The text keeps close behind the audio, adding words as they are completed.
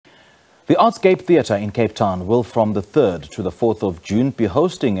The Artscape Theatre in Cape Town will from the 3rd to the 4th of June be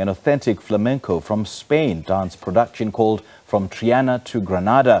hosting an authentic flamenco from Spain dance production called From Triana to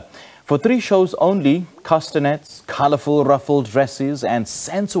Granada. For 3 shows only, castanets, colourful ruffled dresses and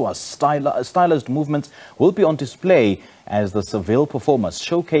sensuous stylized movements will be on display as the Seville performers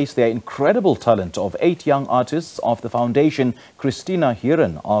showcase their incredible talent of 8 young artists of the foundation Cristina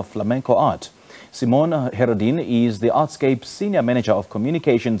Heeren of Flamenco Art. Simone Heradien is the Artscape Senior Manager of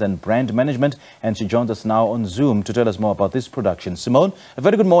Communications and Brand Management, and she joins us now on Zoom to tell us more about this production. Simone, a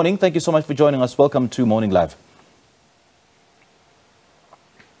very good morning. Thank you so much for joining us. Welcome to Morning Live.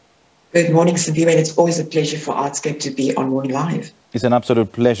 Good morning, Seville, and it's always a pleasure for Artscape to be on Morning Live. It's an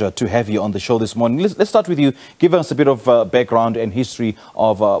absolute pleasure to have you on the show this morning. Let's start with you. Give us a bit of background and history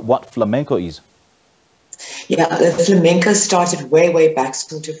of what flamenco is. Yeah, the flamenco started way back,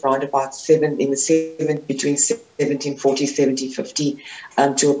 sort of around about between 1740, 1750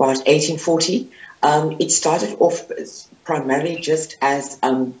 to about 1840. It started off primarily just as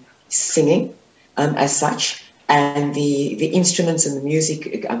singing as such, and the instruments and the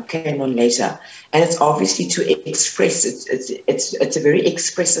music came on later. And it's obviously to express. It's a very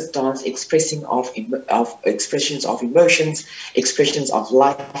expressive dance, expressions of emotions, expressions of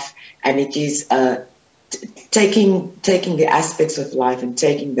life, and it is taking the aspects of life and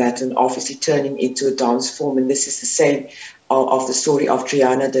taking that and obviously turning into a dance form. And this is the same of the story of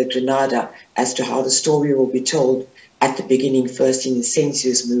Triana A Granada, as to how the story will be told at the beginning, first in the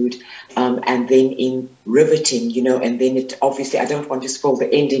sensuous mood, and then in riveting, and then it obviously, I don't want to spoil the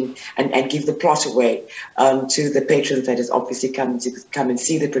ending and give the plot away to the patrons that has obviously come and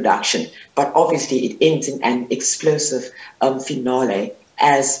see the production. But obviously it ends in an explosive finale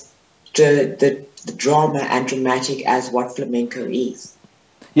as the drama and dramatic as what flamenco is.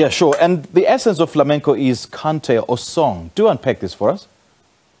 Yeah, sure. And the essence of flamenco is cante or song. Do unpack this for us.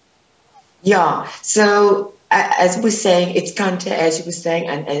 Yeah, so as we were saying, it's cante, as you were saying,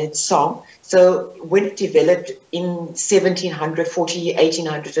 and it's song. So when it developed in 1800 to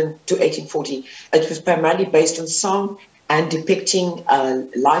 1840, it was primarily based on song and depicting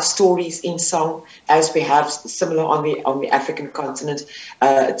life stories in song, as we have similar on the African continent.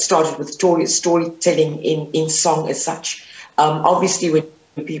 It started with storytelling in song as such. Obviously, when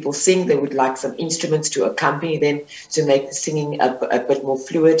people sing, they would like some instruments to accompany them to make the singing a bit more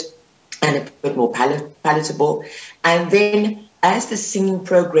fluid and a bit more palatable. And then as the singing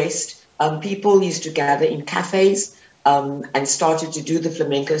progressed, people used to gather in cafes and started to do the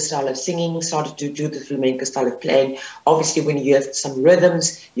flamenco style of singing, started to do the flamenco style of playing. Obviously, when you have some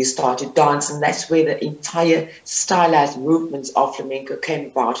rhythms, you start to dance, and that's where the entire stylized movements of flamenco came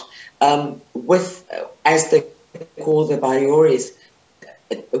about, with, as they call the baiores,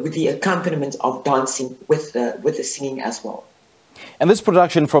 with the accompaniment of dancing with the singing as well. And this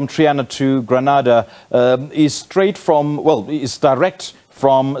production From Triana to Granada is direct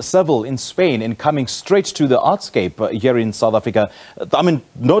from Seville in Spain and coming straight to the Artscape here in South Africa. I mean,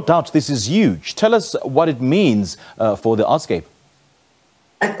 no doubt this is huge. Tell us what it means for the Artscape.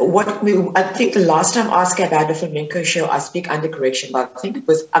 I think the last time Artscape had a flamenco show, I speak under correction, but I think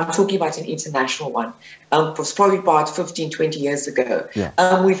I'm talking about an international one. It was probably about 15, 20 years ago.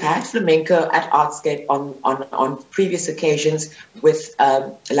 Yeah. We've had flamenco at Artscape on previous occasions with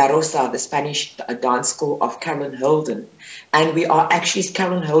La Rosa, the Spanish dance school of Carolyn Holden. And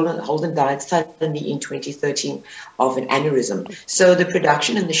Carolyn Holden died suddenly in 2013 of an aneurysm. So the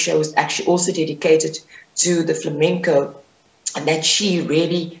production and the show is actually also dedicated to the flamenco, and that she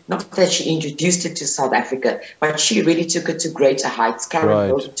really, not that she introduced it to South Africa, but she really took it to greater heights. Carolyn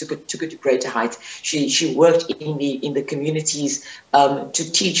Holden took it to greater heights. She worked in the communities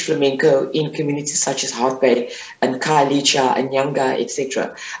to teach flamenco in communities such as Hart Bay and Khayelitsha and Nyanga,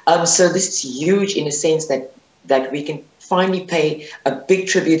 etc. So this is huge in a sense that we can finally pay a big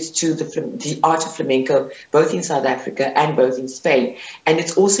tribute to the art of flamenco, both in South Africa and both in Spain. And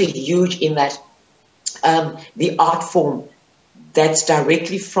it's also huge in that the art form that's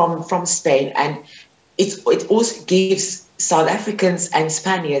directly from Spain, and it also gives South Africans and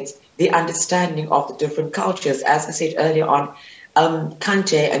Spaniards the understanding of the different cultures. As I said earlier on,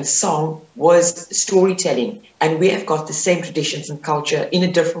 cante and song was storytelling, and we have got the same traditions and culture in a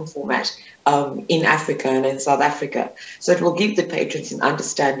different format in Africa and in South Africa. So it will give the patrons an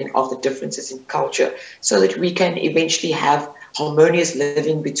understanding of the differences in culture, so that we can eventually have harmonious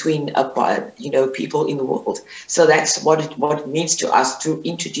living between people in the world. So that's what it means to us to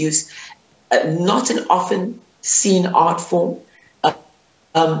introduce not an often seen art form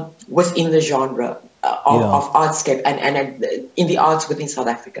within the genre of Artscape and in the arts within South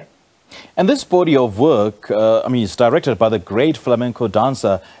Africa. And this body of work, it's directed by the great flamenco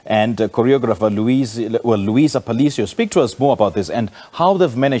dancer and choreographer Luisa Palicio. Speak to us more about this and how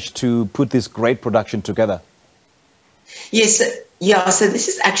they've managed to put this great production together. Yes, yeah. So this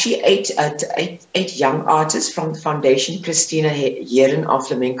is actually eight young artists from the foundation Cristina Heeren of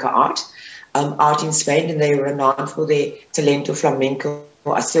Flamenco Art in Spain, and they were renowned for their talento flamenco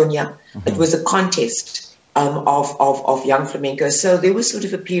Asonia. It was a contest of young flamenco. So there was sort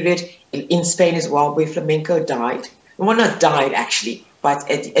of a period in Spain as well where flamenco died. Well, not died actually, but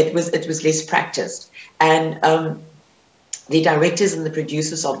it was less practiced. And the directors and the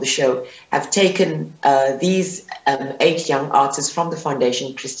producers of the show have taken these 8 young artists from the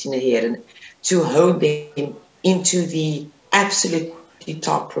foundation Cristina Heeren to hone them into the absolutely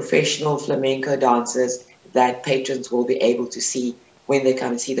top professional flamenco dancers that patrons will be able to see when they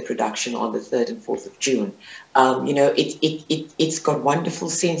come and see the production on the 3rd and 4th of June. It's got wonderful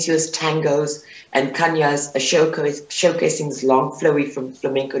sensuous tangos and cañas, showcasing this long flowy from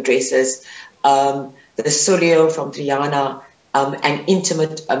flamenco dresses, the solio from Triana, and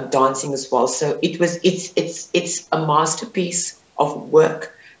intimate dancing as well. So it's a masterpiece of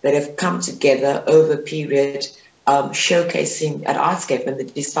work that have come together over a period, showcasing at Artscape, and they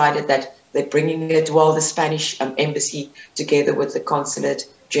decided that they're bringing it, the Spanish embassy, together with the Consulate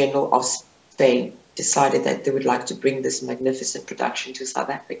General of Spain, decided that they would like to bring this magnificent production to South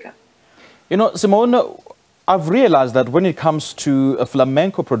Africa. You know, Simone, I've realized that when it comes to a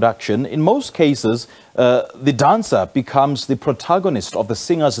flamenco production, in most cases, the dancer becomes the protagonist of the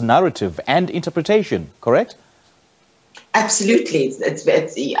singer's narrative and interpretation, correct? Absolutely.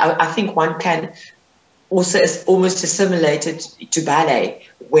 I think one can also almost assimilate it to ballet,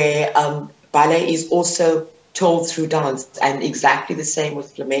 where ballet is also told through dance, and exactly the same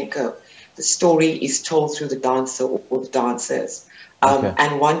with flamenco. The story is told through the dancer or the dancers.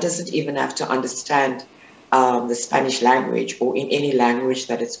 And one doesn't even have to understand the Spanish language or in any language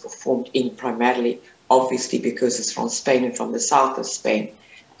that it's performed in, primarily, obviously, because it's from Spain and from the south of Spain.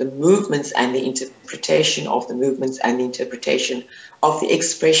 The movements and the interpretation of the movements and the interpretation of the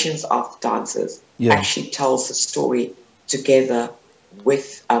expressions of the dancers actually tells the story together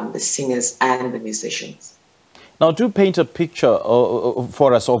with the singers and the musicians. Now, do paint a picture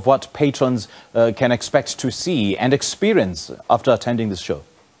for us of what patrons can expect to see and experience after attending this show.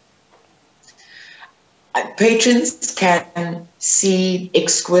 Patrons can see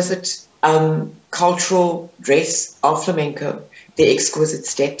exquisite cultural dress of flamenco, the exquisite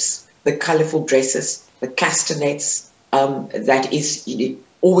steps, the colorful dresses, the castanets that is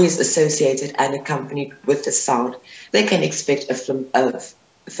always associated and accompanied with the sound. They can expect a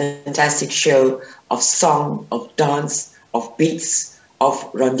fantastic show of song, of dance, of beats, of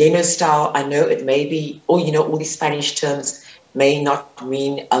rondeno style. I know it may be, or all these Spanish terms may not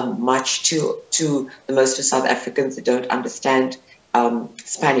mean much to the most of South Africans that don't understand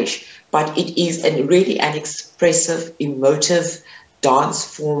Spanish, but it is really an expressive, emotive dance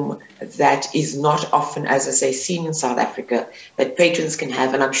form that is not often, as I say, seen in South Africa, that patrons can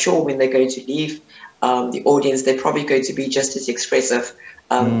have. And I'm sure when they're going to leave the audience, they're probably going to be just as expressive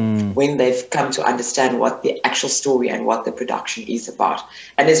when they've come to understand what the actual story and what the production is about.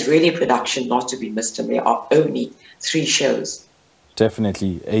 And it's really a production not to be missed, and there are only 3 shows.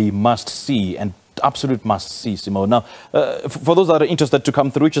 Definitely a must-see and absolute must-see, Simone. Now, for those that are interested to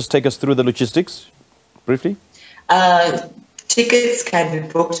come through, just take us through the logistics briefly. Tickets can be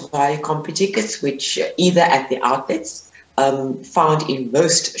booked via CompuTickets, which either at the outlets found in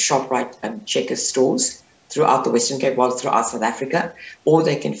most ShopRite and Checkers stores throughout the Western Cape, throughout South Africa, or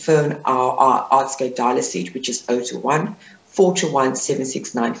they can phone our Artscape dialer seat, which is 021 421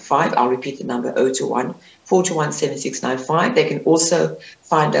 7695. I'll repeat the number, 021 421 7695. They can also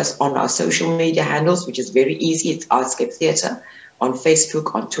find us on our social media handles, which is very easy. It's Artscape Theatre on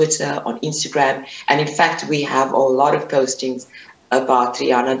Facebook, on Twitter, on Instagram. And in fact, we have a lot of postings about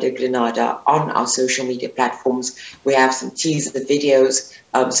Triana A Granada on our social media platforms. We have some teaser videos.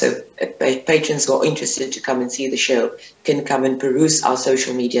 So patrons who are interested to come and see the show can come and peruse our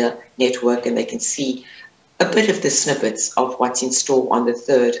social media network, and they can see a bit of the snippets of what's in store on the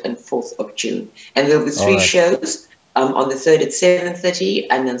 3rd and 4th of June. And there'll be 3 shows on the 3rd at 7:30,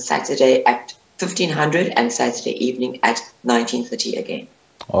 and then Saturday at 1500, and Saturday evening at 19:30 again.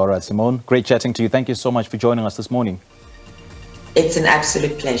 All right, Simone, great chatting to you. Thank you so much for joining us this morning. It's an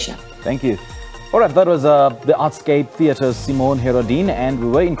absolute pleasure. Thank you. All right, that was the Artscape Theatre's Simone Heradien, and we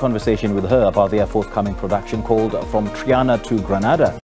were in conversation with her about their forthcoming production called From Triana to Granada.